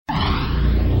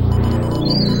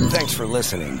Thanks for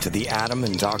listening to the Adam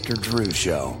and Dr. Drew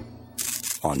Show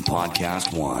on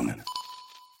Podcast One.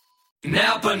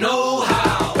 Napa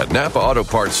know-how. At Napa Auto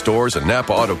Parts stores and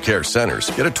Napa Auto Care centers,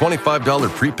 get a $25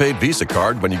 prepaid Visa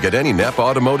card when you get any Napa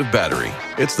Automotive battery.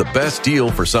 It's the best deal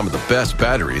for some of the best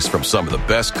batteries from some of the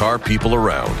best car people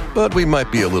around. But we might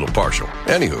be a little partial.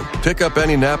 Anywho, pick up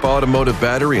any Napa Automotive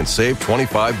battery and save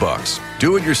 $25.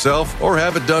 Do it yourself or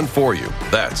have it done for you.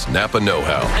 That's Napa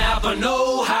know-how. Napa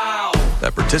know-how.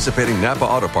 At participating Napa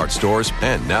Auto Parts stores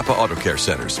and Napa Auto Care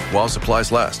centers while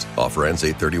supplies last. Offer ends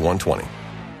 8/31/20.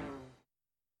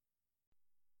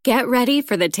 Get ready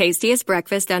for the tastiest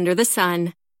breakfast under the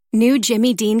sun. New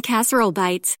Jimmy Dean Casserole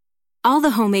Bites. All the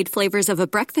homemade flavors of a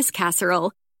breakfast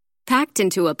casserole, packed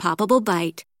into a poppable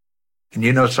bite. And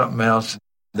you know something else?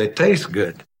 They taste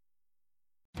good.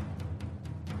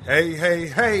 Hey, hey,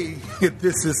 hey.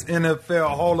 This is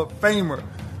NFL Hall of Famer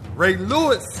Ray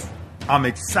Lewis. I'm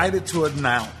excited to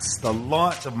announce the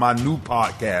launch of my new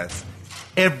podcast,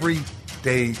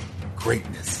 Everyday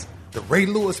Greatness, the Ray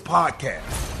Lewis Podcast.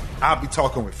 I'll be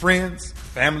talking with friends,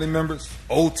 family members,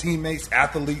 old teammates,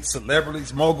 athletes,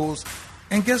 celebrities, moguls,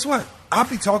 and guess what? I'll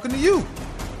be talking to you.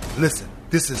 Listen,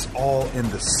 this is all in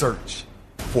the search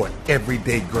for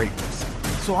everyday greatness.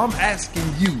 So I'm asking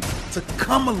you to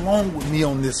come along with me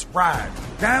on this ride.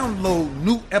 Download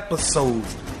new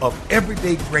episodes of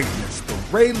Everyday Greatness, the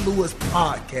Ray Lewis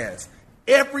Podcast,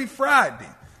 every Friday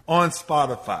on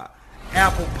Spotify,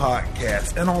 Apple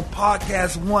Podcasts, and on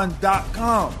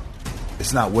PodcastOne.com.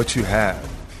 It's not what you have,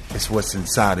 it's what's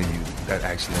inside of you that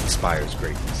actually inspires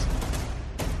greatness.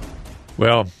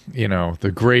 Well, you know,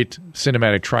 the great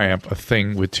cinematic triumph, A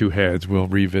Thing with Two Heads. We'll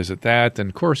revisit that and,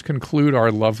 of course, conclude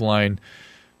our Love Line.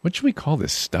 What should we call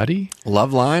this? Study?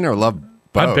 Love Line or Love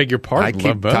Boat? I beg your pardon.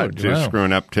 I keep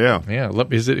screwing up, too. Yeah.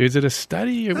 Is it a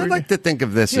study? I'd like to think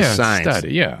of this as science.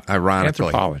 Study, yeah. Ironically.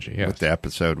 Anthropology, yes. With the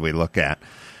episode we look at.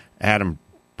 Adam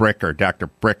Bricker, Dr.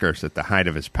 Bricker's at the height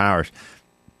of his powers.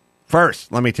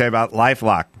 First, let me tell you about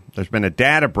LifeLock. There's been a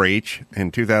data breach in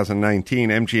 2019.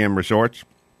 MGM Resorts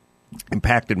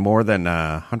impacted more than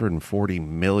 140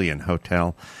 million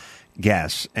hotel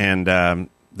guests. And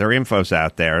their info's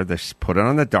out there. They put it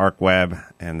on the dark web,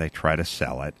 and they try to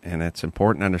sell it. And it's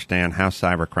important to understand how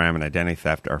cybercrime and identity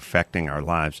theft are affecting our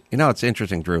lives. You know, it's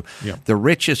interesting, Drew. Yeah. The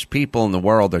richest people in the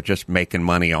world are just making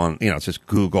money on, it's just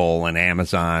Google and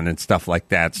Amazon and stuff like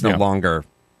that. It's no longer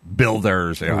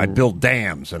builders. I build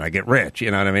dams and I get rich.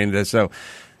 You know what I mean? So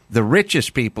the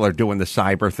richest people are doing the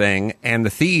cyber thing, and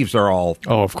the thieves are all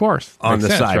of course on makes the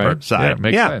sense, cyber right? side. Yeah, it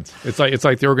makes sense. It's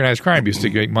like the organized crime used to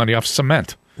get money off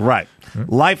cement. Right.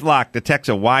 LifeLock detects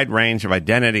a wide range of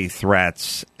identity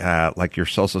threats, like your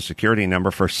social security number,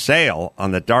 for sale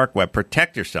on the dark web.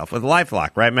 Protect yourself with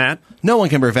LifeLock, right, Matt? No one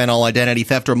can prevent all identity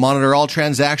theft or monitor all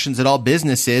transactions at all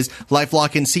businesses.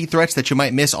 LifeLock can see threats that you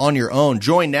might miss on your own.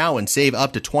 Join now and save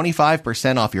up to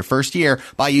 25% off your first year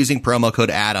by using promo code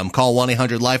ADAM. Call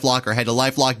 1-800-LifeLock or head to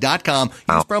LifeLock.com.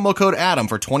 Use promo code ADAM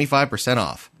for 25%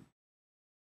 off.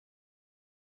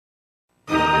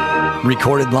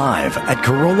 Recorded live at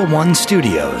Corolla One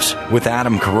Studios with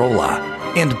Adam Carolla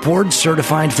and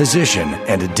board-certified physician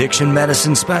and addiction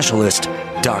medicine specialist,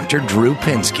 Dr. Drew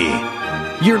Pinsky.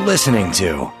 You're listening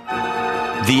to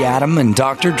The Adam and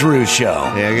Dr. Drew Show.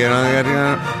 Yeah, get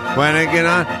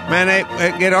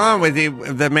on with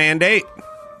the mandate.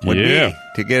 Would be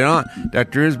to get on. Dr.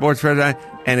 Drew's board certified,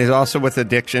 and is also with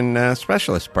addiction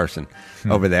specialist person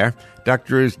over there. Dr.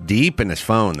 Drew's deep in his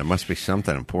phone. There must be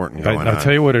something important going on. I'll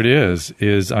tell you what it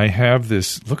is I have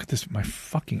this, look at this, my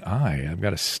fucking eye. I've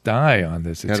got a sty on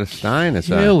this. It's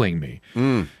killing me.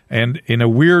 And in a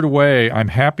weird way, I'm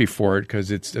happy for it because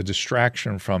it's a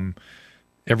distraction from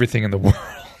everything in the world.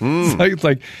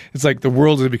 It's like the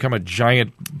world has become a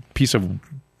giant piece of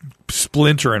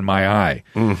splinter in my eye.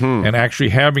 And actually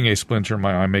having a splinter in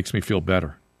my eye makes me feel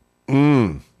better. You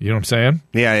know what I'm saying?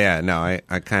 Yeah. No, I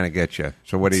kind of get you.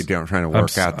 So what are you doing? Trying to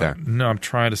work out there? No, I'm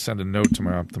trying to send a note to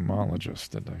my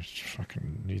ophthalmologist that I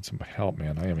fucking need some help,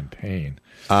 man. I am in pain.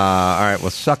 All right, well,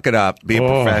 suck it up. Be a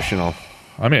professional.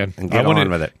 I'm in. And get on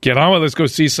with it. Get on with it. Let's go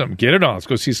see some. Get it on. Let's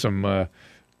go see some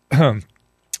Love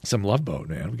Boat,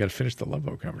 man. We got to finish the Love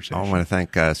Boat conversation. I want to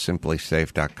thank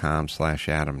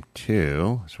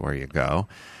simplysafe.com/Adam2 is where you go.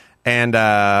 And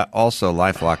also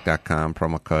lifelock.com,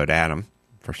 promo code Adam,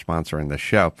 for sponsoring the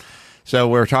show. So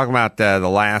we're talking about the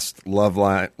last Love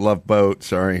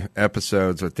Boat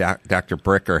episodes with Dr.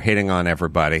 Bricker hitting on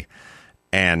everybody.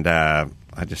 And I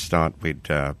just thought we'd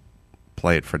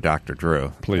play it for Dr.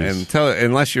 Drew. Please. And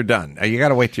unless you're done. You got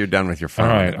to wait till you're done with your phone.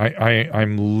 All right.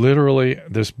 I'm literally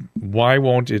this. Why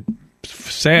won't it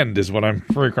send is what I'm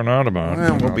freaking out about.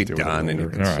 Well, we'll be done, and you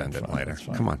can send it later.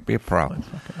 Come on, be a pro. All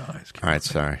right,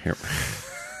 sorry. Here.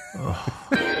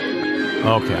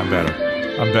 Okay, I'm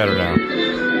better now.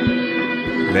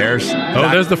 There's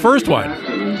the first one.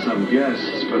 Some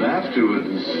guests, but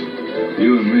afterwards,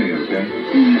 you and me, okay?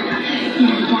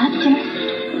 Yes, doctor.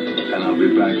 And I'll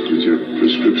be back with your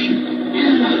prescription.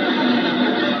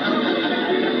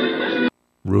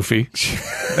 Roofie.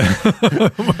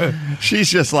 She's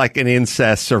just like an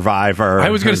incest survivor. I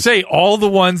was going to say all the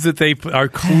ones that they are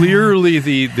clearly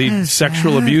the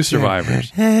sexual abuse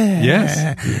survivors. Yes.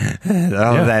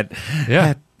 That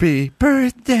happy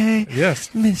birthday, yes,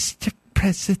 Mr.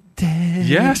 President.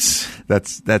 Yes.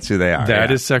 That's who they are. That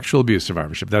is sexual abuse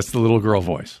survivorship. That's the little girl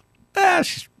voice.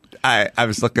 I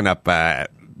was looking up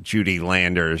Judy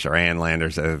Landers or Ann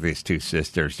Landers, these two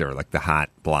sisters. They were like the hot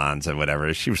blondes and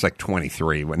whatever. She was like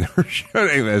 23 when they were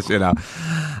shooting this,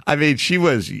 I mean, she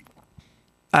was,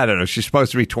 I don't know, she's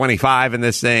supposed to be 25 in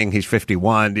this thing. He's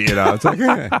 51, It's like,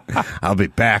 I'll be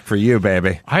back for you,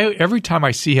 baby. Every time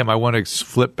I see him, I want to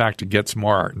flip back to Get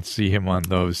Smart and see him on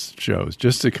those shows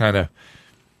just to kind of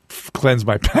cleanse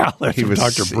my palate. He was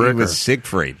Dr. Bricker. He was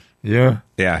Siegfried. Yeah.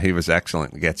 Yeah, he was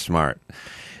excellent. Get Smart.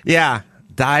 Yeah.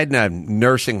 Died in a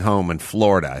nursing home in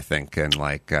Florida, I think, and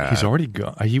he's already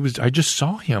gone. I just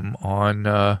saw him on.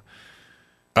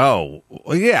 Oh,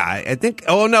 well, yeah, I think.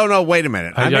 Oh no, wait a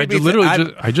minute.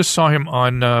 I just saw him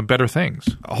on Better Things.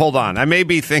 Hold on, I may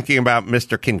be thinking about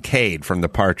Mr. Kincaid from the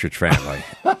Partridge Family.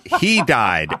 He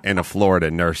died in a Florida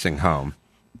nursing home.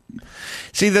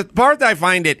 See, the part that I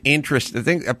find it interesting,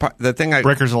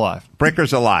 Bricker's alive.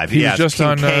 Bricker's alive. He was just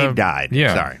Kincaid died.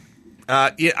 Yeah, sorry.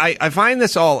 I find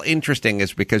this all interesting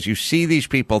is because you see these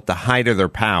people at the height of their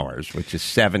powers, which is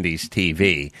 70s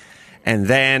TV, and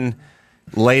then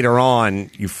later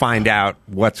on you find out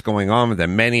what's going on with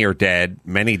them. Many are dead.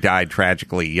 Many died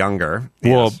tragically younger.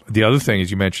 Well, the other thing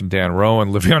is you mentioned Dan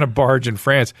Rowan living on a barge in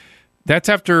France. That's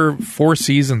after 4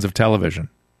 seasons of television.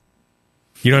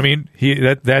 You know what I mean?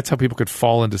 That's how people could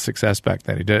fall into success back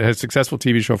then. He had a successful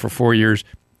TV show for 4 years.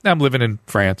 Now I'm living in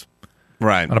France.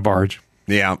 Right. On a barge.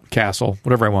 Yeah. Castle,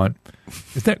 whatever I want.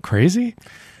 Isn't that crazy?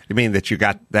 You mean that you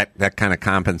got that kind of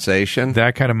compensation?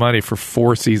 That kind of money for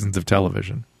 4 seasons of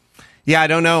television. Yeah, I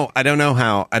don't know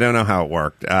how it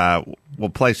worked. We'll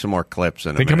play some more clips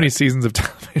in a minute. How many seasons of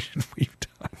television we've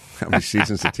done. How many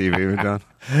seasons of TV we've done?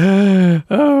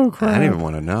 Oh, crap. I don't even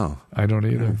want to know. I don't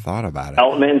either. I haven't thought about it.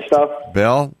 Element and stuff.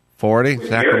 Bill, 40,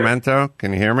 Sacramento.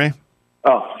 Can you hear me?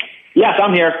 Oh, yes,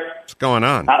 I'm here. What's going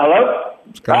on? Hello?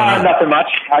 What's going on? Nothing much.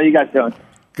 How are you guys doing?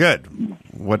 Good.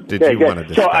 What did you want to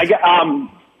discuss? So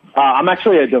I'm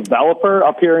actually a developer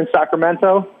up here in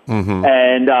Sacramento,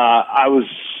 and I was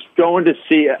going to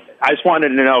see. I just wanted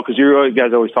to know because you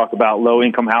guys always talk about low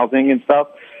income housing and stuff.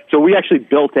 So we actually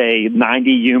built a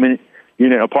 90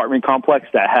 unit apartment complex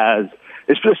that has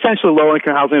it's essentially low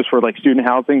income housing. It's for like student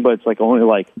housing, but it's like only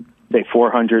like say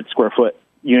 400 square foot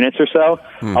units or so.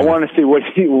 I want to see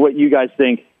what you guys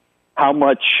think. How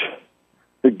much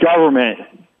the government,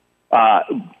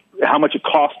 how much it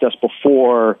cost us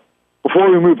before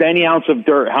we moved any ounce of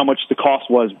dirt, how much the cost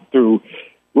was through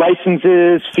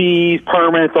licenses, fees,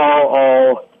 permits,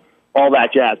 all that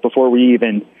jazz before we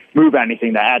even move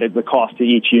anything that added the cost to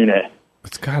each unit.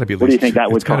 It's got to be. What do you think that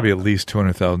would It's got to be at least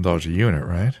 $200,000 a unit,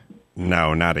 right?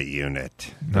 No, not a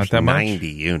unit. Not that much? 90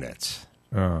 units.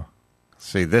 Oh.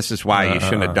 See, this is why you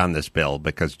shouldn't have done this, Bill,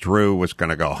 because Drew was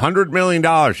going to go $100 million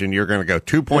and you're going to go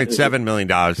 $2.7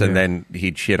 million, and then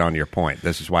he'd shit on your point.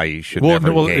 This is why you should never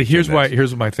engage here's in this.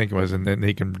 Here's what my thinking was, and then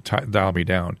he can dial me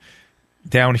down.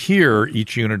 Down here,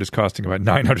 each unit is costing about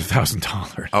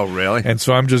 $900,000. Oh, really? And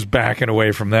so I'm just backing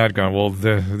away from that, going, well,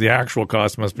 the actual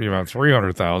cost must be about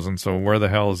 $300,000. So where the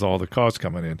hell is all the cost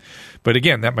coming in? But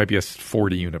again, that might be a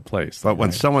 40-unit place. But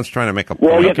when someone's trying to make a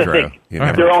point, Drew, you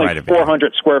never they're try only to be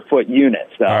 400 square foot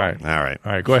units, though. All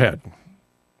right. Go ahead.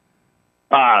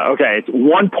 Okay, it's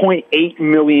 $1.8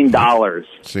 million.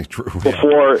 See, Drew,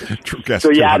 before, Drew so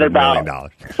you added about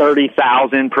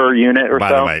 $30,000 per unit or so.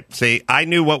 By the way, see, I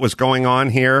knew what was going on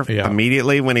here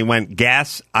immediately when he went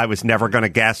guess. I was never going to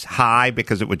guess high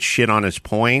because it would shit on his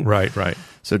point. Right.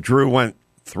 So Drew went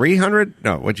 300.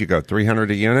 No, what'd you go?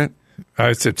 300 a unit.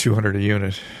 I said 200 a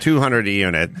unit. 200 a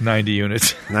unit. 90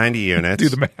 units. 90 units. Do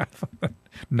the math.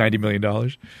 $90 million.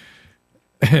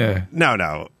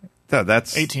 No,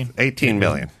 that's 18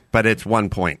 million, but it's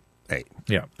 1.8.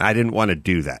 Yeah. I didn't want to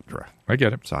do that, Drew. I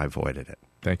get it. So I avoided it.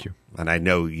 Thank you. And I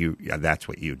know that's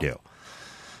what you do.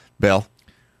 Bill?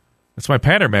 That's my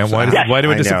pattern, man. Why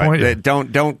do I disappoint you?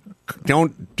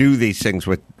 Don't do these things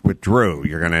with Drew.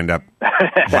 You're going to end up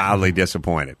wildly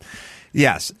disappointed.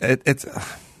 Yes, it's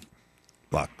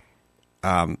look.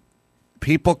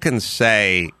 People can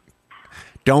say,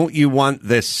 "Don't you want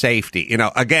this safety?" You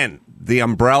know, again, the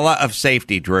umbrella of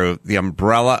safety, Drew. The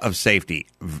umbrella of safety.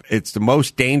 It's the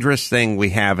most dangerous thing we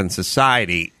have in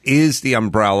society. Is the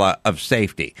umbrella of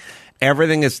safety?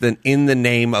 Everything is in the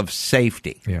name of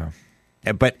safety. Yeah.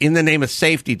 But in the name of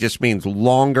safety just means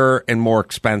longer and more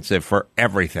expensive for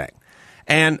everything.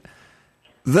 And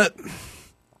look,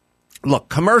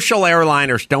 commercial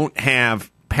airliners don't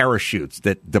have parachutes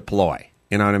that deploy.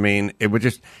 You know what I mean? It would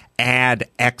just add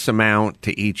X amount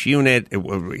to each unit.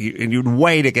 And you'd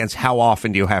weigh it against how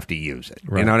often do you have to use it.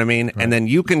 Right. You know what I mean? Right. And then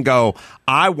you can go,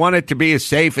 I want it to be as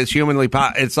safe as humanly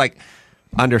possible. It's like,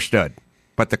 understood.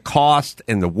 But the cost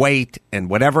and the weight and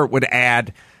whatever it would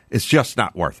add is just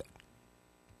not worth it.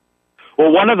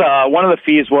 Well, one of the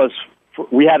fees was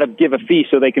we had to give a fee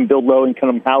so they can build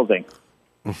low-income housing.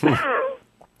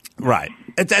 Right.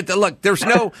 Look, there's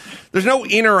no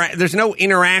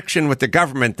interaction with the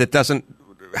government that doesn't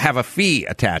have a fee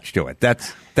attached to it.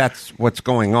 That's what's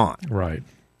going on. Right.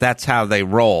 That's how they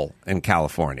roll in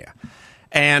California,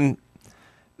 and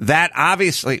that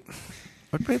obviously,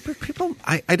 people.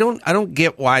 I don't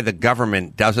get why the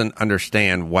government doesn't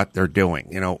understand what they're doing.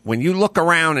 You know, when you look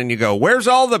around and you go, "Where's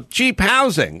all the cheap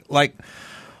housing?" Like,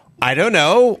 I don't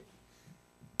know.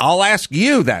 I'll ask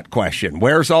you that question.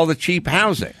 Where's all the cheap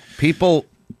housing? People,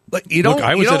 you don't. Look,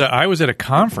 I was at a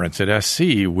conference at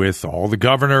SC with all the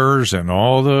governors and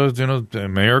all the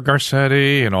Mayor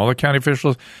Garcetti and all the county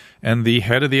officials, and the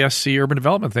head of the SC urban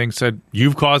development thing said,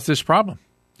 "You've caused this problem,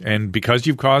 and because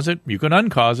you've caused it, you can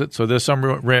uncause it. So there's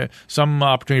some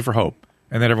opportunity for hope."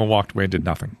 And then everyone walked away and did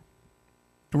nothing.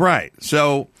 Right.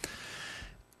 So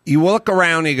you look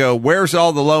around and you go, "Where's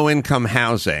all the low income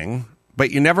housing?"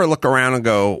 But you never look around and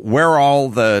go, where are all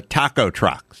the taco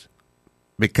trucks?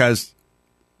 Because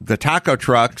the taco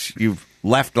trucks you've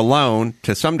left alone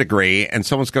to some degree, and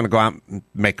someone's going to go out and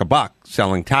make a buck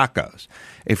selling tacos.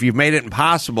 If you've made it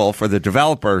impossible for the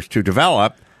developers to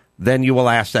develop, then you will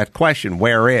ask that question,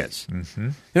 where is? Mm-hmm.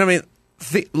 You know what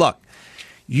I mean? Look,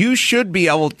 you should be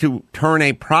able to turn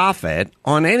a profit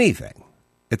on anything.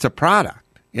 It's a product.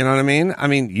 You know what I mean? I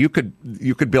mean, you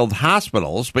could build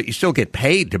hospitals, but you still get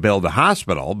paid to build a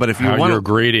hospital. But if you want, you're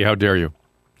greedy, how dare you?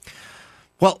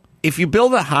 Well, if you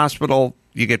build a hospital,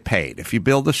 you get paid. If you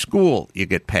build a school, you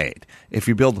get paid. If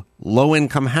you build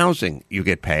low-income housing, you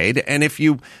get paid. And if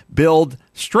you build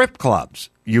strip clubs,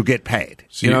 you get paid.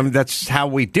 So you know, that's how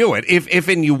we do it. If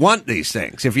and you want these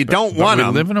things. If you don't want them.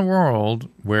 We live in a world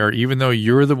where even though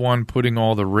you're the one putting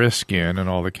all the risk in and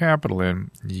all the capital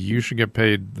in, you should get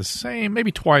paid the same,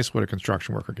 maybe twice what a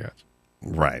construction worker gets.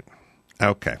 Right.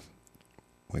 Okay.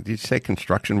 Well, did you say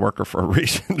construction worker for a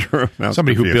reason, Drew?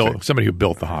 Somebody who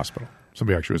built the hospital.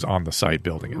 Somebody actually was on the site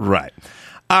building it. Right.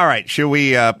 All right. Should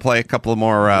we play a couple of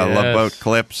more Love Boat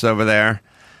clips over there?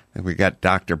 I think we got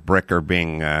Dr. Bricker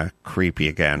being creepy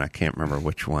again. I can't remember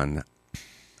which one.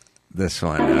 This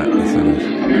one.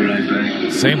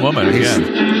 Is. Same woman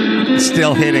again.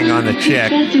 Still hitting on the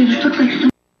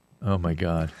chick. Oh my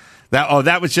God.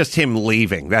 That was just him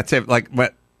leaving. That's it. Like,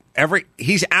 but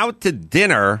he's out to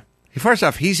dinner. First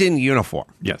off, he's in uniform.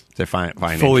 Yes. To find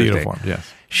fully uniform. Yes.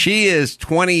 She is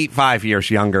 25 years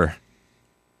younger,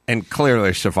 and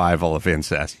clearly survival of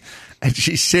incest. And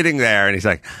she's sitting there, and he's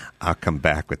like, I'll come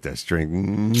back with this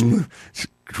drink.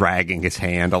 Dragging his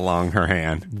hand along her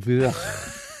hand.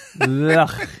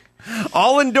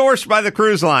 All endorsed by the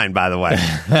cruise line, by the way.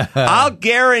 I'll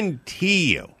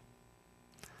guarantee you.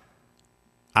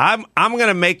 I'm going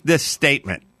to make this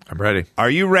statement. I'm ready. Are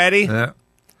you ready? Yeah.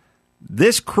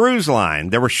 This cruise line,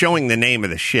 they were showing the name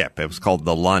of the ship. It was called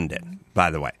the London,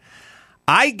 by the way.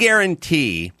 I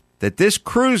guarantee that this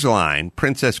cruise line,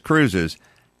 Princess Cruises,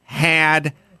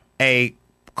 had a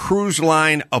cruise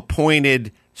line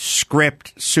appointed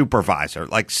script supervisor,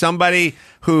 like somebody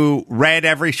who read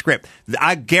every script.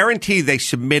 I guarantee they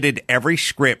submitted every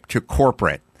script to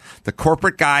corporate. The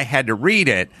corporate guy had to read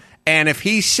it, and if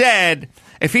he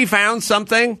found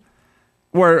something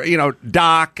where, you know,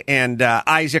 Doc and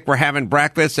Isaac were having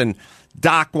breakfast, and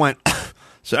Doc went,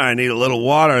 sorry, I need a little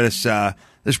water.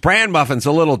 This bran muffin's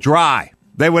a little dry.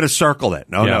 They would have circled it.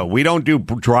 No, we don't do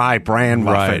dry bran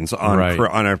muffins on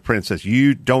our Princess.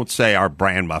 You don't say our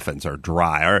bran muffins are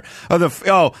dry.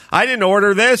 I didn't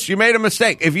order this. You made a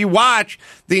mistake. If you watch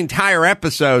the entire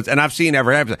episodes, and I've seen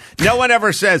every episode, no one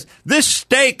ever says, this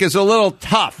steak is a little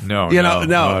tough. No.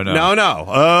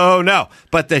 Oh, no.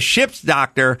 But the ship's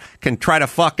doctor can try to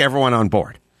fuck everyone on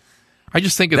board. I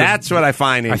just think of that's what I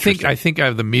find interesting. I think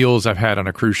of the meals I've had on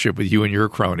a cruise ship with you and your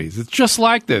cronies. It's just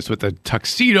like this with the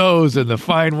tuxedos and the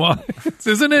fine wines,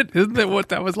 isn't it? Isn't it what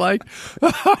that was like?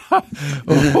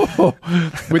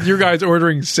 With your guys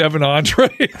ordering 7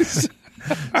 entrees.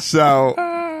 So,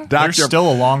 there's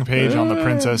still a long page on the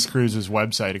Princess Cruises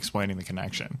website explaining the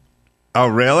connection. Oh,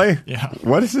 really? Yeah.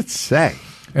 What does it say?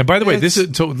 And by the way,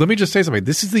 let me just say something.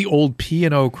 This is the old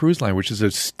P&O cruise line, which is a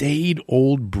staid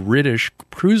old British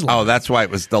cruise line. Oh, that's why it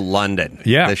was the London.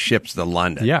 Yeah. The ship's the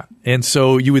London. Yeah. And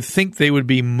so you would think they would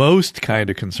be most kind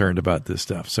of concerned about this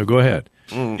stuff. So go ahead.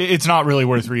 It's not really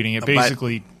worth reading. It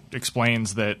basically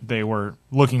explains that they were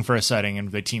looking for a setting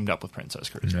and they teamed up with Princess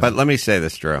Cruises. But let me say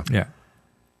this, Drew. Yeah.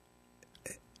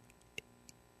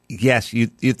 Yes, you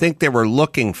think they were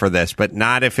looking for this, but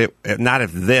not if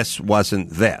this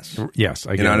wasn't this. Yes, I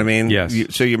get you know what I mean. Yes.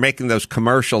 So you're making those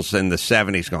commercials in the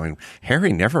 70s, going,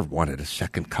 Harry never wanted a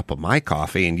second cup of my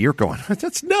coffee, and you're going,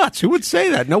 that's nuts. Who would say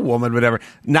that? No woman would ever.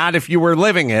 Not if you were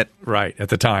living it, right at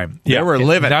the time. They were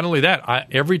living. Not only that,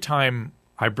 every time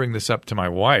I bring this up to my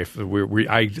wife,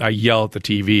 I yell at the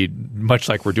TV, much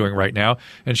like we're doing right now,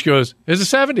 and she goes, "It's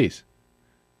the 70s."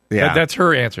 Yeah, that's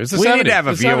her answer. It's the 70s. We need to have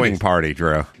a viewing party,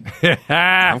 Drew.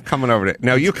 I'm coming over to.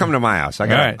 No, you come to my house. I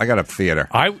got a theater.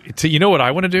 You know what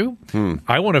I want to do?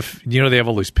 I want to. They have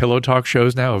all these pillow talk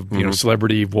shows now of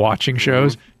celebrity watching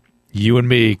shows. You and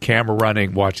me, camera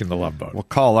running, watching The Love Boat. We'll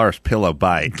call ours Pillow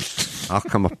Bite. I'll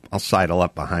come up. I'll sidle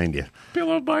up behind you.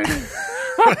 Pillow biting.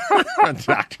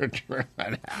 Dr. Drew.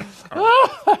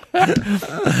 All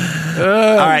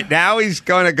right, now he's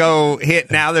going to go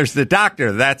hit. Now there's the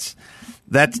doctor. That's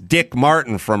Dick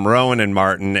Martin from Rowan and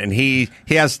Martin, and he.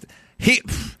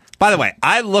 By the way,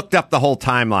 I looked up the whole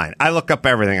timeline. I look up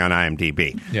everything on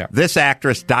IMDb. Yeah. This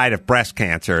actress died of breast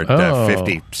cancer at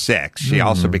 56. She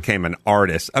also became an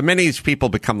artist. Many of these people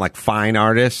become like fine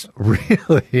artists.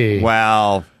 Really?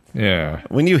 Well, yeah.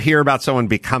 When you hear about someone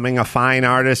becoming a fine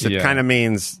artist, it kind of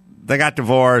means they got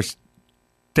divorced.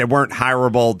 They weren't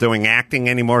hireable doing acting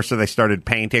anymore, so they started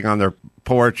painting on their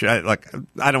porch. I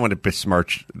don't want to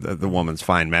besmirch the woman's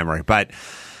fine memory, but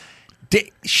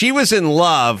she was in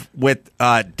love with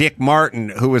Dick Martin,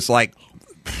 who was like,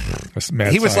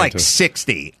 he was like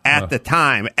 60 at the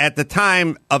time. At the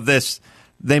time of this,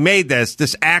 they made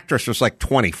this actress was like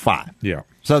 25. Yeah.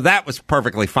 So that was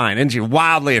perfectly fine. And she's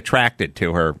wildly attracted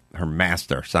to her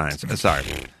master science. Sorry.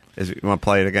 You want to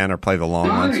play it again or play the long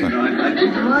one? I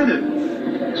tried it.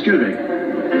 Excuse me.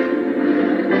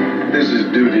 This is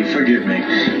duty. Forgive me.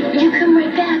 You come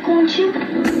right back, won't you?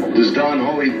 Does Don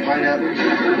Ho eat pineapple?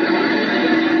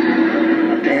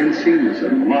 Dancing is a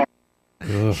mark.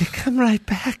 You come right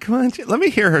back, won't you? Let me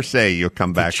hear her say you'll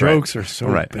come back. Jokes are so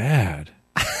bad.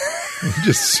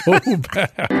 Just so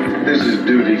bad. This is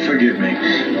duty. Forgive me.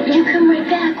 You come right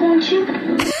back, won't you?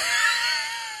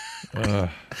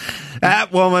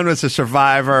 That woman was a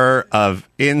survivor of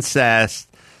incest,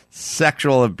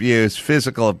 sexual abuse,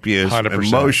 physical abuse, 100%.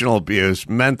 Emotional abuse,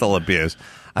 mental abuse.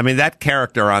 I mean, that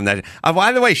character on that.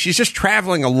 By the way, she's just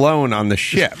traveling alone on the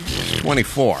ship.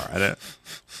 24. What's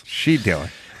she doing?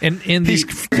 And he's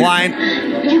flying.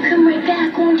 You come right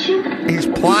back, won't you?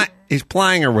 He's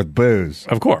plying her with booze.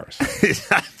 Of course.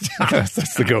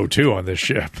 That's the go-to on this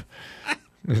ship.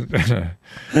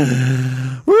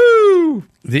 Woo!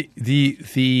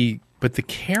 But the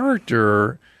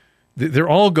character, they're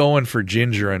all going for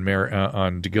Ginger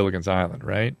on Gilligan's Island,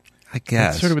 right? I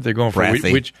guess that's sort of what they're going for,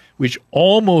 Breathy. which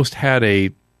almost had a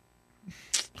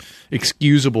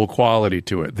excusable quality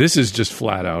to it. This is just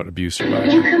flat out abuse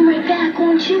survivor. You come right back,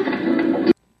 won't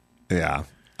you? Yeah.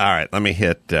 All right, let me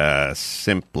hit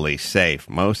Simply Safe.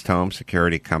 Most home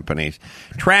security companies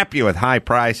trap you with high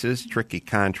prices, tricky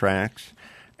contracts,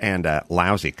 and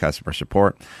lousy customer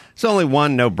support. There's only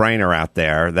one no-brainer out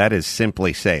there. That is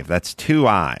Simply Safe. That's 2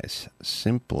 I's.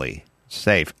 Simply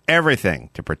Safe. Everything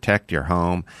to protect your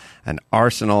home. An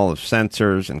arsenal of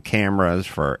sensors and cameras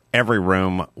for every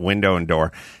room, window, and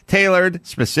door. Tailored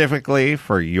specifically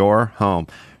for your home.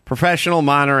 Professional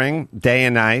monitoring day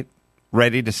and night.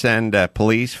 Ready to send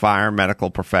police, fire, medical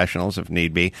professionals if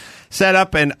need be. Set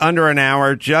up in under an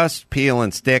hour. Just peel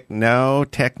and stick. No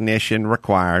technician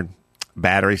required.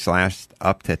 Batteries last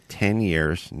up to 10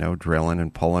 years. No drilling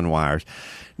and pulling wires.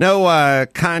 No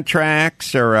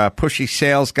contracts or pushy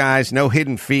sales guys. No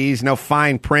hidden fees. No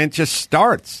fine print. Just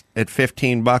starts at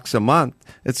 $15 a month.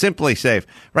 It's Simply Safe.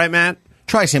 Right, Matt?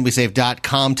 Try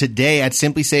SimplySafe.com today at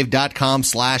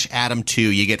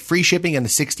SimplySafe.com/Adam2. You get free shipping and a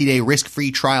 60-day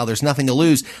risk-free trial. There's nothing to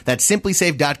lose. That's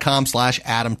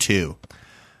SimplySafe.com/Adam2.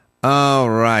 All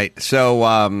right.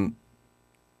 So,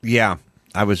 yeah,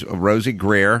 I was Rosie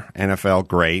Greer, NFL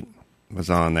great. was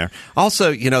on there.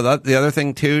 Also, the other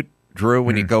thing, too, Drew,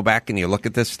 when you go back and you look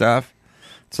at this stuff,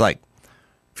 it's like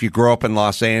if you grow up in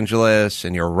Los Angeles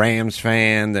and you're a Rams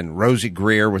fan, then Rosie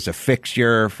Greer was a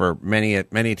fixture for many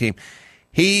teams.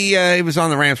 He was on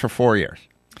the Rams for 4 years.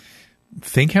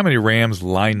 Think how many Rams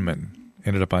linemen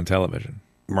ended up on television.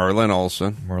 Merlin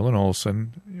Olsen.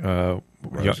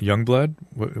 Youngblood.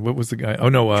 What was the guy? Oh,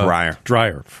 no.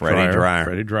 Dreyer.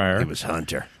 Freddie Dreyer. He was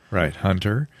Hunter. Right,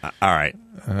 Hunter. All right.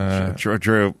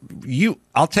 Drew,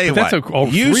 I'll tell you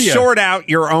what. You sort out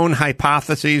your own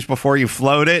hypotheses before you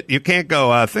float it. You can't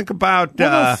go, think about...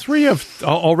 three of...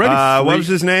 Already what was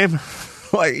his name?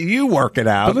 Like, you work it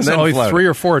out. But listen, only 3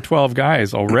 or 4 or 12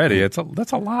 guys already. That's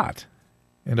a lot.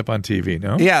 End up on TV,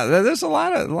 no? Yeah, there's a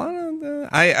lot of.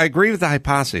 I agree with the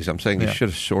hypotheses. I'm saying you should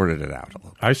have sorted it out a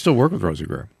little. I still work with Rosie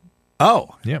Greer.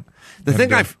 Oh, yeah.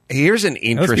 Here's an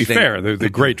interesting. Let's be fair. The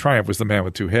great triumph was the man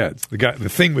with 2 heads. The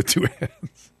thing with 2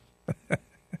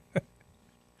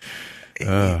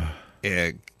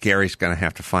 heads. Gary's going to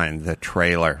have to find the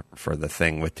trailer for the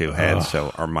thing with 2 heads,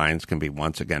 so our minds can be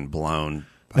once again blown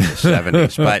by the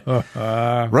 70s.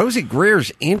 But Rosie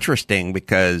Greer's interesting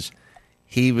because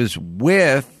he was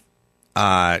with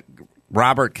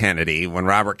Robert Kennedy when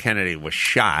Robert Kennedy was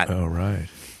shot. Oh, right.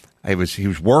 He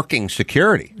was working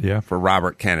security for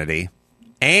Robert Kennedy,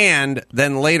 and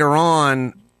then later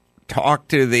on talked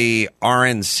to the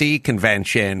RNC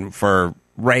convention for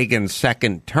Reagan's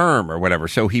second term or whatever.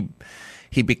 So he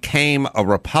became a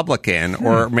Republican,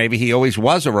 or maybe he always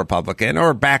was a Republican,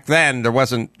 or back then there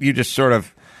wasn't. You just sort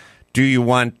of, do you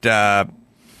want?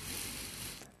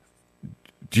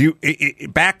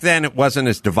 Back then it wasn't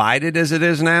as divided as it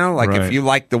is now. Like if you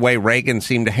liked the way Reagan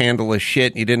seemed to handle his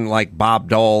shit, you didn't like Bob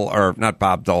Dole, or not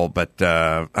Bob Dole, but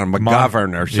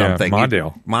McGovern or something.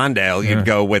 Mondale. You'd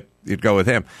go with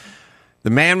him. The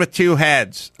man with 2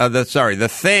 heads. The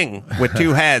thing with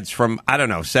 2 heads from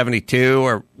 72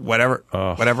 or whatever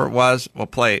it was. We'll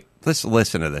play. Let's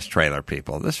listen to this trailer,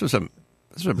 people. This was a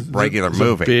regular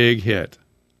movie. A big hit.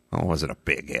 Oh, was it a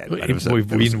big hit?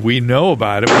 We know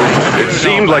about it. It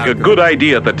seemed like a good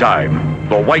idea at the time.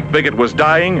 The white bigot was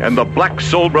dying, and the black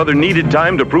soul brother needed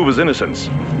time to prove his innocence.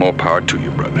 More power to you,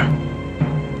 brother.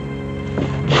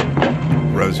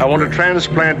 I want to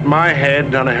transplant my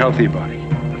head on a healthy body.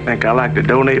 I think I'd like to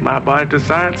donate my body to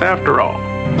science after all.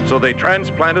 So they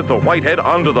transplanted the white head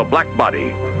onto the black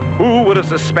body. Who would have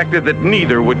suspected that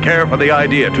neither would care for the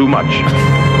idea too much?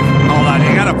 Hold on,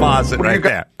 you got to pause it right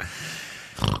there.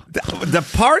 The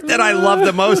part that I love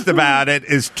the most about it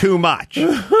is too much.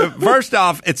 First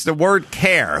off, it's the word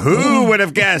care. Who would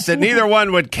have guessed that neither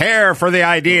one would care for the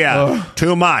idea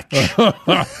too much?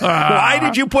 Why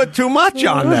did you put too much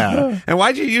on there? And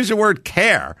why did you use the word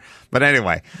care? But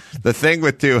anyway, the thing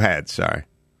with 2 heads, sorry.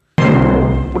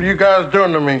 What are you guys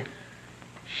doing to me?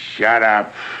 Shut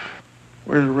up.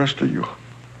 Where's the rest of you?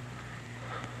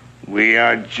 We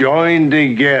are joined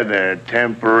together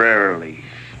temporarily.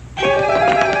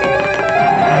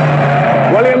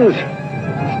 Williams,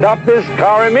 stop this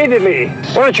car immediately.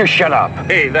 Why don't you shut up?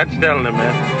 Hey, that's telling him,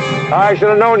 man. I should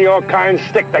have known your kind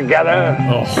stick together.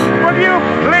 Will you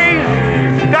please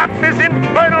stop this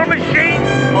infernal machine?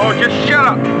 Or just shut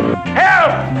up.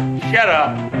 Help! Shut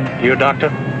up. You a doctor?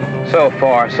 So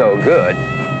far, so good.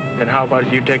 Then how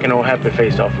about you taking old happy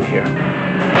face off from here?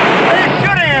 They're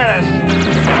shooting at us!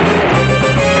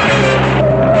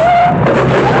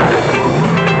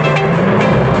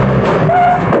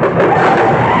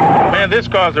 Man, this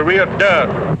car's a real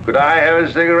dud. Could I have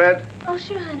a cigarette? Oh,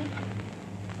 sure, honey.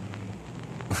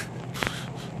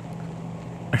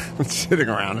 Sitting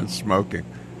around and smoking.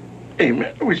 Hey,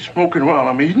 man, are we smoking while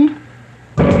I'm eating?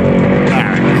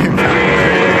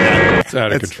 It's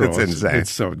out of control. It's insane.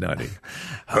 It's so nutty.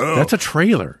 That's a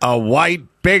trailer. A white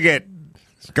bigot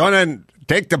is going to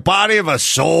take the body of a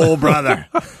soul brother.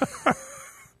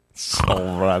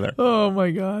 Soul brother. Oh,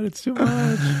 my God. It's too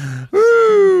much.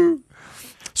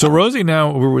 So Rosie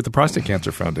now, we're with the Prostate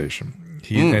Cancer Foundation.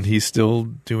 And he's still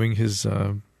doing his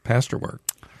pastor work.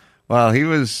 Well,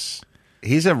 he's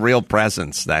a real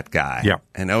presence, that guy. Yeah.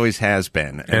 And always has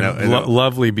been. And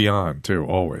lovely beyond, too,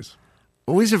 always.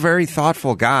 Always a very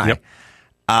thoughtful guy. Yep.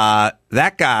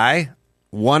 That guy,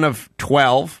 one of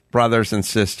 12 brothers and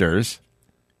sisters.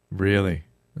 Really?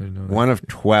 I didn't know that. One of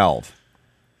 12.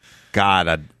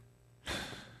 God,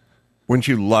 wouldn't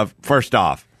you love... First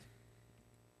off,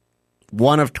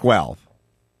 one of 12.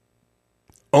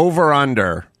 Over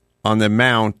under on the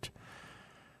amount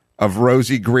of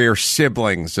Rosie Greer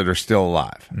siblings that are still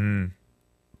alive. Mm.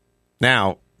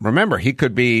 Now, remember, he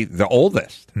could be the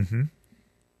oldest. Mm-hmm.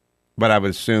 But I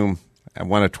would assume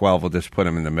one of 12 will just put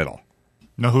him in the middle.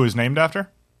 Know who he's named after?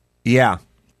 Yeah.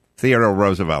 Theodore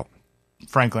Roosevelt.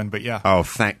 Franklin, but yeah. Oh,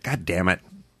 God damn it.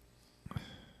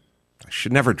 I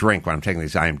should never drink when I'm taking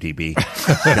these IMDb.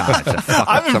 God,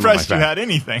 I'm impressed you had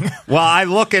anything. Well, I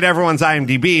look at everyone's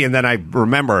IMDb and then I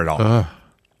remember it all.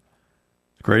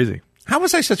 Crazy. How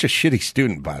was I such a shitty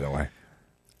student, by the way?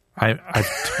 I've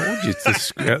told you it's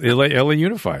this LA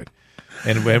Unified.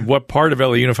 And what part of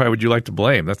LA Unified would you like to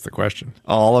blame? That's the question.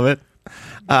 All of it?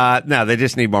 No, they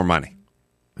just need more money.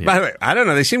 Yeah. By the way, I don't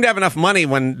know. They seem to have enough money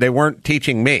when they weren't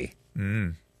teaching me.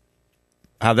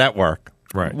 How'd that work?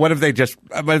 Right. What if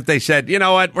they said, you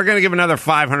know what, we're going to give another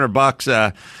 $500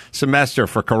 a semester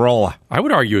for Carolla? I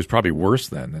would argue it's probably worse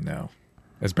then than now,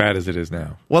 as bad as it is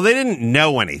now. Well, they didn't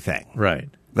know anything. Right.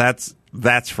 That's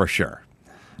for sure.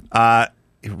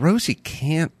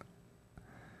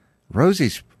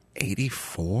 Rosie's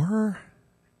 84?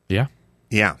 Yeah.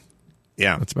 Yeah.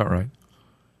 That's about right.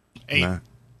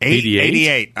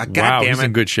 88. God wow, damn he's it.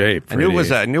 in good shape. I knew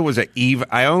it was a even.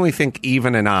 I only think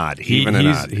even and odd.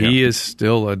 He is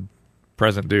still a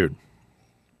present dude.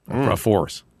 A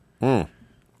force.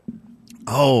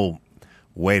 Oh,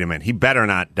 wait a minute. He better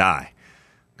not die.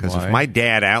 Because if my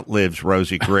dad outlives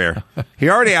Rosie Greer, he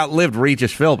already outlived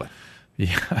Regis Philbin.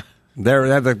 Yeah.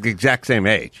 They're the exact same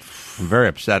age. I'm very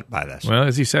upset by this. Well,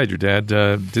 as you said, your dad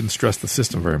didn't stress the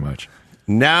system very much.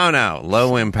 No.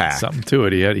 Low impact. Something to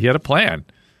it. He had a plan.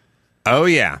 Oh,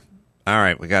 yeah. All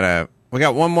right. We got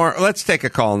one more. Let's take a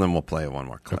call, and then we'll play one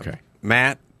more clip. Okay.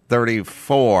 Matt,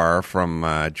 34,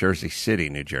 from Jersey City,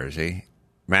 New Jersey.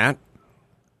 Matt?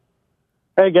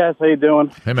 Hey, guys. How you doing?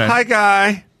 Hey, man. Hi,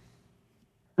 Guy.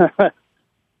 So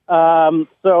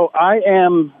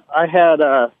I had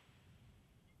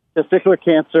testicular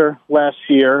cancer last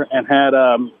year and had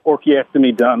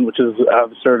orchiectomy done, which is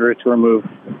surgery to remove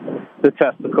the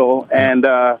testicle. And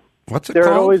what's it there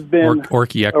called? had always been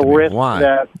orchiectomy. a risk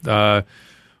Why? that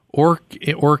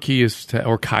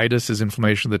orchitis is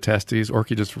inflammation of the testes.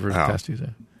 Orchi just refers to testes.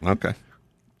 Yeah. Okay.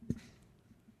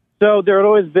 So there had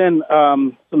always been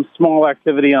some small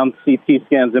activity on CT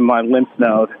scans in my lymph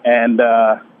node, and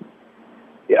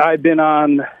I've been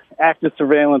on active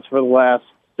surveillance for the last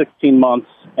 16 months,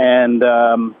 and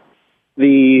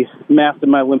the mass in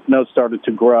my lymph node started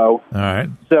to grow. All right.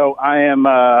 So I am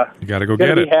you got to go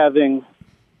get it.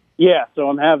 So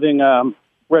I'm having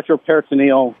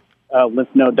retroperitoneal lymph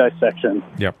node dissection.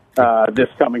 Yep. This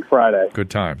coming Friday.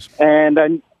 Good times. And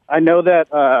I know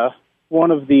that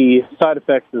one of the side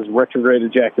effects is retrograde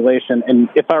ejaculation. And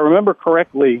if I remember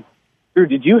correctly, Drew,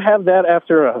 did you have that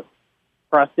after a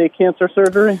prostate cancer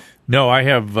surgery? No, I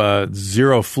have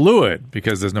zero fluid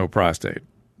because there's no prostate.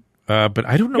 But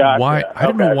I don't know why. I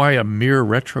don't know why a mere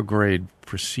retrograde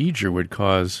procedure would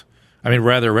cause. I mean,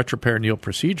 rather, a retroperitoneal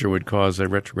procedure would cause a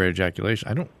retrograde ejaculation.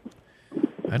 I don't.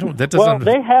 That doesn't. Well,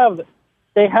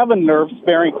 they have a nerve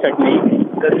sparing technique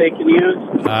that they can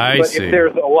use. I see. But if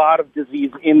there's a lot of disease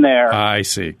in there, I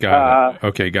see. Got it.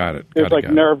 Okay, got it. There's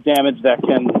nerve damage that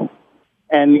can.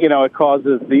 And, it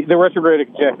causes the retrograde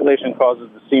ejaculation causes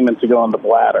the semen to go in the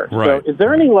bladder. Right. So is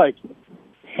there any,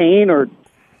 pain or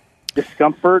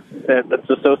discomfort that's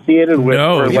associated with?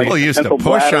 No, people used to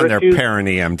push on their issues?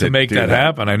 perineum to make that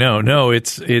happen. I know. No,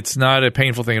 it's not a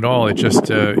painful thing at all. It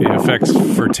just it affects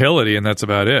fertility, and that's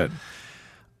about it.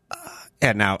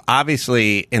 Yeah, now,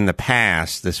 obviously, in the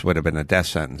past, this would have been a death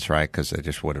sentence, right? Because they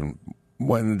just wouldn't.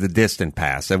 When the distant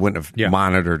past, they wouldn't have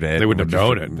monitored it. They wouldn't have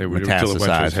known it. They would until it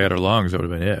went to his head or lungs. That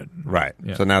would have been it. Right.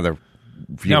 Yeah. So now they're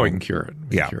now we can cure it.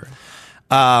 We can cure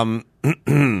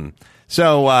it.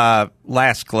 So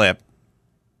last clip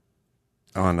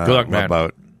on Good luck, the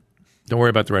boat. Don't worry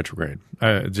about the retrograde.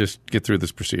 Just get through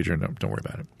this procedure. No, don't worry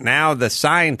about it. Now the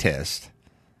scientist,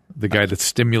 the guy that's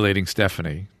stimulating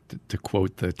Stephanie, to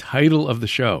quote the title of the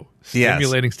show,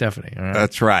 stimulating Stephanie. All right?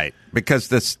 That's right. Because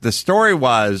the story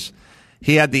was.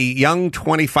 He had the young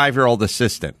 25-year-old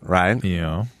assistant, right?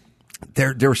 Yeah.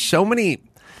 There were so many,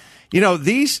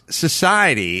 these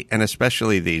society, and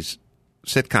especially these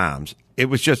sitcoms, it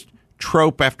was just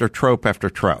trope after trope after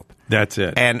trope. That's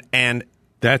it. And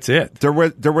that's it. There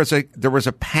was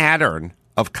a pattern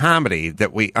of comedy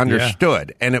that we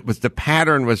understood, and the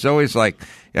pattern was always like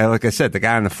I said, the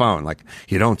guy on the phone, like,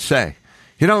 you don't say,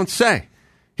 and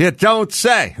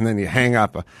then you hang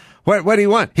up. What do you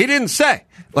want? He didn't say.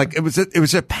 Like it was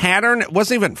a pattern. It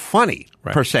wasn't even funny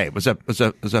per se. It was a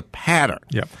pattern.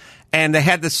 Yep. And they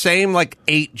had the same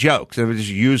 8 jokes. They would just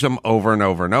use them over and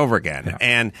over and over again. Yeah.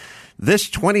 And this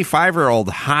 25-year-old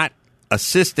hot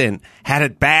assistant had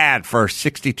it bad for a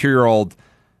 62-year-old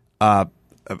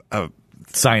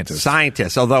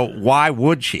scientist. Although why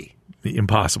would she?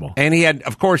 Impossible. And he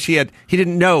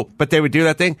didn't know, but they would do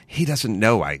that thing. He doesn't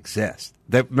know I exist.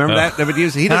 Remember that? They would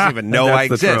use it. He doesn't even know I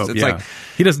exist. Trope, it's like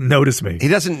he doesn't notice me. He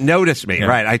doesn't notice me, Yeah.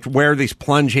 right? I wear these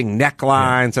plunging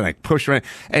necklines and I push around.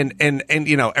 And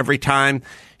every time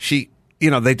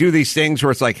they do these things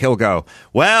where it's like he'll go,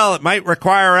 well, it might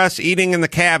require us eating in the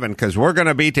cabin because we're going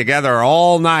to be together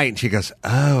all night. And she goes,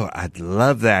 oh, I'd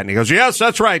love that. And he goes, yes,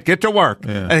 that's right. Get to work.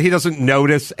 Yeah. And he doesn't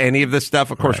notice any of this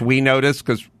stuff. Of course, we notice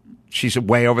because she's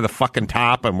way over the fucking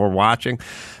top and we're watching.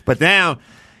 But now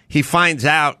he finds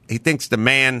out, he thinks the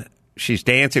man she's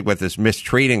dancing with is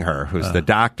mistreating her, who's the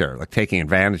doctor, like taking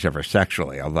advantage of her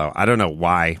sexually. Although I don't know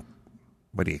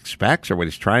what he expects or what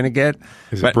he's trying to get.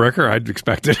 Is it Bricker? I'd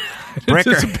expect it.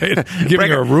 Bricker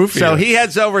giving her a roofie. So he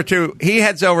heads over to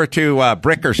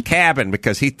Bricker's cabin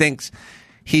because he thinks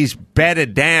he's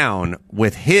bedded down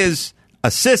with his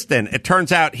assistant. It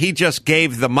turns out he just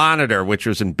gave the monitor, which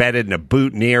was embedded in a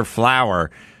boutonniere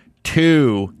flower,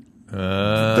 to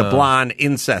the blonde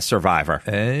incest survivor.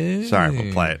 Sorry,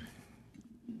 we'll play it.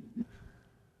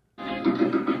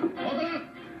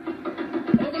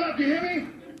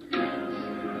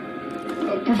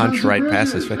 Punch right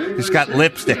past his face. He's got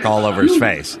lipstick all over his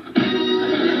face.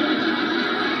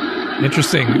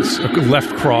 Interesting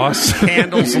left cross.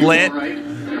 Candles lit.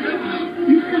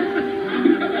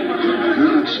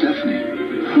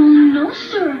 Oh, no,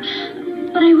 sir.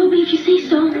 But I will be if you say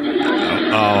so.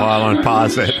 Oh, I'll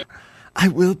unpause it. I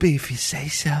will be if you say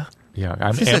so. Yeah,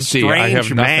 I'm This is empty. a I have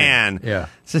strange nothing. man. Yeah.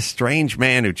 It's a strange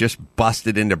man who just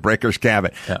busted into Bricker's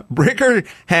cabin. Yeah. Bricker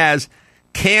has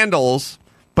candles,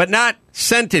 but not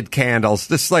scented candles.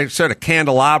 This is like sort of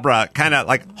candelabra, kind of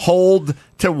like hold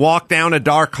to walk down a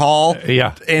dark hall.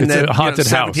 Yeah, in it's the a haunted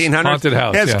house. 1700s. Haunted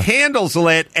house. He has yeah. candles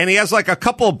lit, and he has like a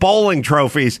couple of bowling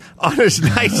trophies on his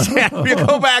nightstand. You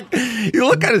go back, you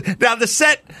look at it now. The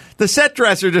set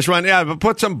dresser just went, yeah, but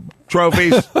put some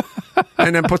trophies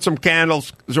and then put some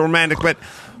candles. It's romantic, but.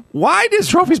 Why does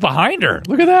trophies behind her?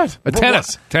 Look at that.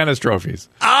 Tennis trophies.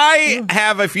 I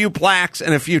have a few plaques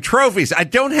and a few trophies. I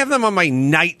don't have them on my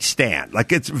nightstand.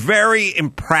 Like, it's very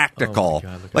impractical.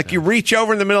 Like, you reach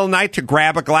over in the middle of the night to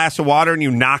grab a glass of water and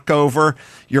you knock over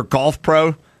your golf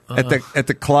pro at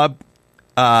the club.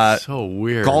 So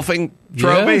weird. Golfing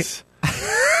trophy. Yes.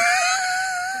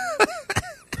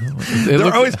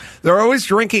 They're always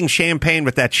drinking champagne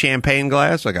with that champagne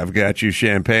glass. Like, I've got you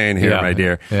champagne here, my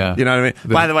dear. Yeah. You know what I mean?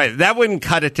 By the way, that wouldn't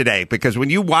cut it today because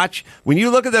when you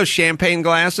look at those champagne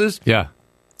glasses, yeah,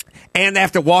 and they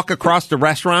have to walk across the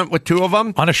restaurant with two of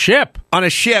them on a ship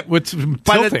with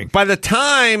tilting. By the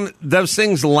time those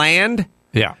things land.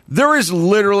 Yeah. There is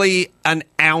literally an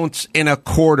ounce and a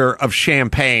quarter of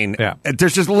champagne. Yeah.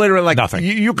 There's just literally like nothing.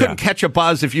 You couldn't catch a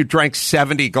buzz if you drank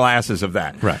 70 glasses of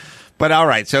that. Right. But all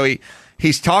right, so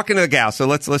he's talking to the gal. So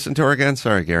let's listen to her again.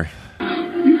 Sorry, Gary.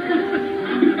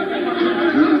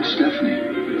 Stephanie.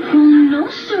 Oh, no,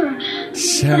 sir.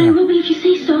 But I will be if you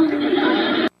say so.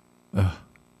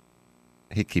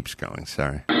 He keeps going.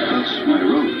 Sorry. That's my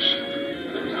rose.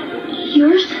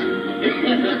 Yours?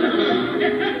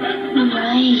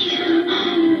 Right.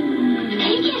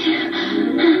 Take it.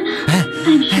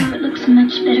 I'm sure it looks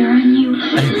much better on you.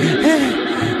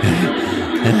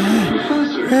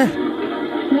 Professor,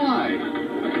 why?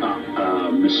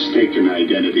 Mistaken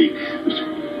identity.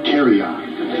 Carry on.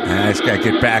 I just got to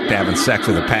get back to having sex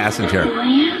with a passenger. Boy,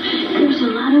 there's a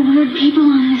lot of weird people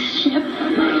on this ship.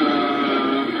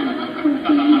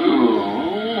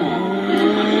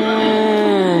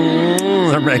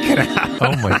 They're making out.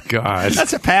 Oh, my God.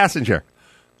 That's a passenger.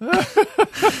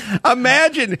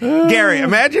 Imagine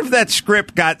if that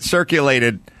script got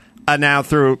circulated now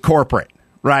through corporate,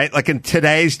 right? Like in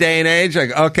today's day and age,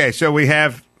 like, okay, so we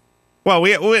have,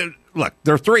 we look,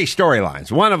 there are three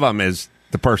storylines. One of them is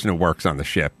the person who works on the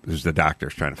ship, who's the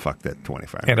doctor's trying to fuck that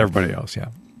 25. And everybody else, yeah.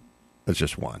 That's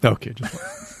just one. Okay, just one.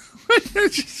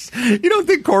 You don't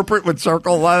think corporate would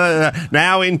circle?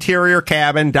 Now interior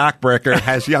cabin, Doc Bricker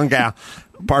has young gal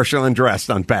partially undressed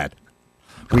on bed.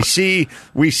 We see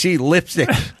lipstick.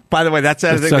 By the way, that's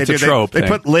the other thing they do. They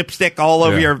put lipstick all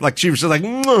over your, like she was just like,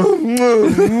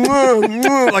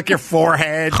 like your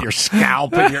forehead, your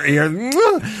scalp, and your ear.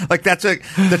 Like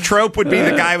the trope would be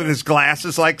the guy with his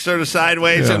glasses like sort of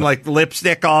sideways and like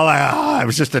lipstick all. I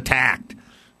was just attacked.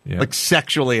 Yeah. Like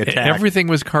sexually attacked. Everything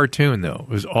was cartoon, though. It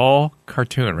was all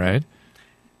cartoon, right?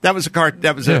 That was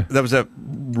a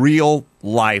real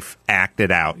life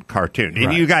acted out cartoon.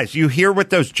 And you guys, you hear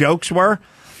what those jokes were?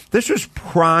 This was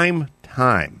prime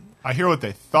time. I hear what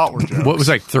they thought were jokes. What was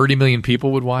like 30 million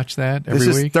people would watch that every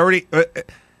week?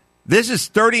 This is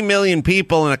 30 million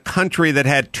people in a country that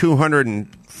had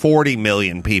 240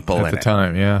 million people at the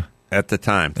time. Yeah. at the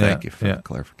time. Thank you for the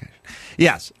clarification.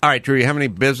 Yes. All right, Drew, you have any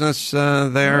business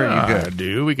there? You good? I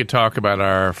do. We could talk about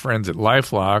our friends at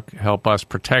LifeLock help us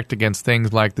protect against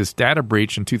things like this data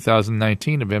breach in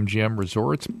 2019 of MGM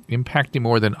Resorts, impacting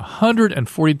more than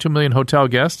 142 million hotel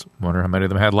guests. Wonder how many of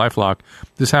them had LifeLock.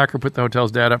 This hacker put the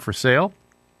hotel's data up for sale.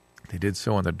 They did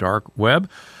so on the dark web.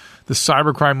 The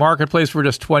cybercrime marketplace for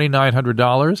just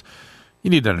 $2,900. You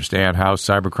need to understand how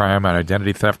cybercrime and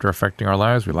identity theft are affecting our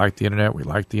lives. We like the internet. We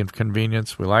like the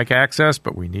inconvenience. We like access,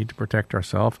 but we need to protect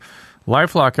ourselves.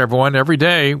 LifeLock, everyone. Every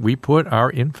day, we put our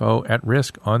info at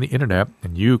risk on the internet,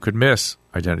 and you could miss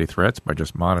identity threats by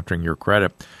just monitoring your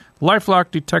credit. LifeLock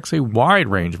detects a wide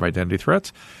range of identity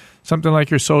threats. Something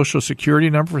like your social security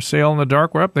number for sale on the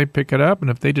dark web, they pick it up, and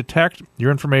if they detect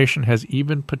your information has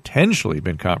even potentially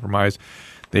been compromised,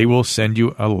 they will send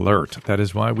you alert. That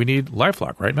is why we need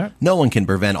LifeLock, right, Matt? No one can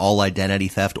prevent all identity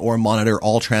theft or monitor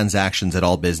all transactions at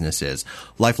all businesses.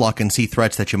 LifeLock can see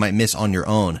threats that you might miss on your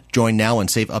own. Join now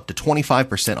and save up to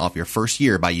 25% off your first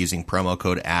year by using promo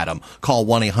code ADAM. Call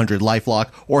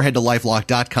 1-800-LifeLock or head to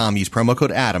LifeLock.com. Use promo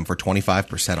code ADAM for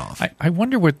 25% off. I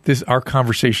wonder what our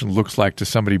conversation looks like to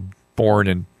somebody born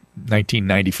in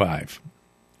 1995.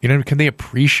 You know, can they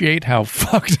appreciate how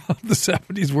fucked up the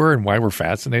 70s were and why we're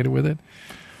fascinated with it?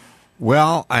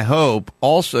 Well, I hope.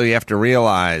 Also, you have to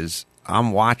realize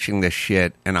I'm watching this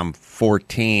shit and I'm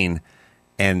 14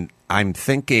 and I'm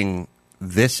thinking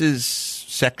this is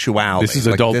sexuality. This is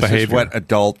adult behavior. This is what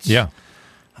adults... Yeah.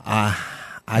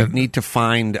 I need to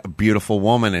find a beautiful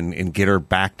woman and get her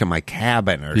back to my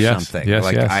cabin or something. Yes,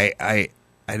 like yes.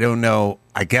 I don't know.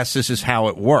 I guess this is how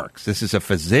it works. This is a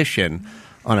physician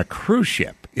on a cruise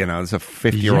ship. You know, it's a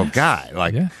 50-year-old guy.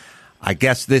 Like, I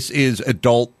guess this is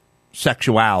adult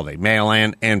sexuality, male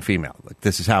and female. Like,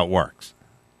 this is how it works.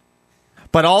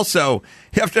 But also,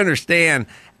 you have to understand,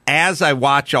 as I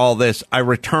watch all this, I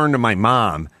return to my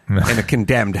mom in a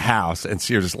condemned house, and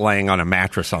see her just laying on a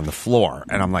mattress on the floor.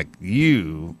 And I'm like,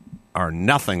 you are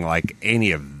nothing like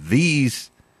any of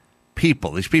these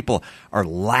people. These people are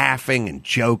laughing and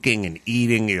joking and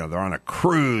eating. You know, they're on a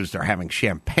cruise. They're having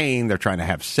champagne. They're trying to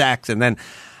have sex. And then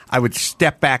I would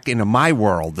step back into my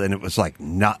world, and it was like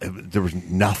there was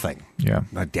nothing. Yeah.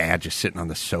 My dad just sitting on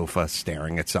the sofa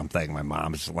staring at something. My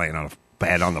mom is laying on a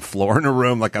bed on the floor in a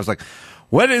room. Like, I was like,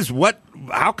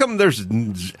 how come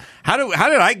how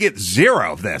did I get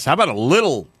zero of this? How about a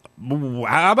little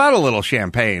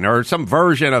champagne or some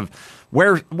version of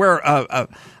where a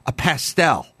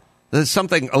pastel? There's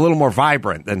something a little more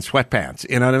vibrant than sweatpants.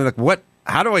 You know what I mean? Like, what?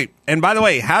 How do I? And by the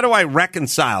way, how do I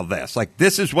reconcile this? Like,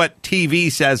 this is what TV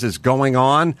says is going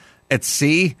on at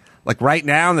sea. Like right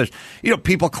now, there's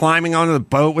people climbing onto the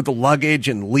boat with the luggage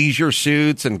and leisure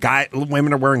suits, and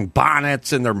women are wearing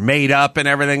bonnets and they're made up and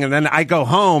everything. And then I go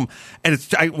home and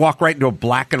I walk right into a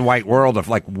black and white world of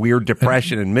like weird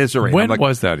depression and misery. When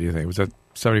was that? Do you think was that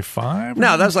 75?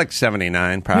 No, that was like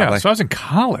 79, probably. Yeah, so I was in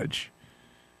college.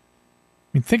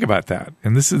 I mean, think about that.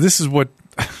 And this is what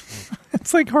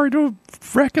it's like hard to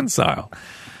reconcile.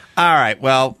 All right.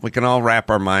 Well, we can all wrap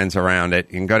our minds around it.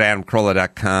 You can go to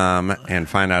adamcarolla.com and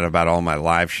find out about all my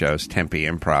live shows. Tempe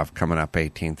Improv coming up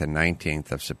 18th and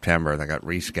 19th of September. They got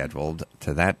rescheduled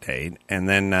to that date. And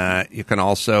then you can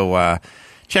also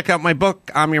check out my book,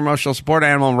 I'm Your Emotional Support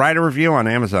Animal, and write a review on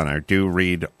Amazon. I do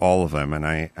read all of them, and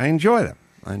I enjoy them.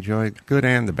 I enjoy the good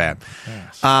and the bad.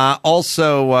 Yes.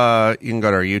 Also, you can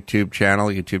go to our YouTube channel,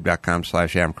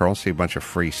 youtube.com/AdamCarolla. See a bunch of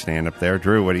free stand-up there.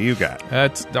 Drew, what do you got?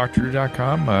 That's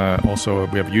drdrew.com. Also,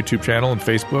 we have a YouTube channel and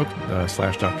Facebook,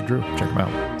 /Dr. Drew. Check them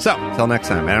out. So, until next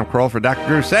time, Adam Carolla for Dr.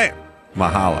 Drew saying,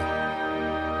 mahalo.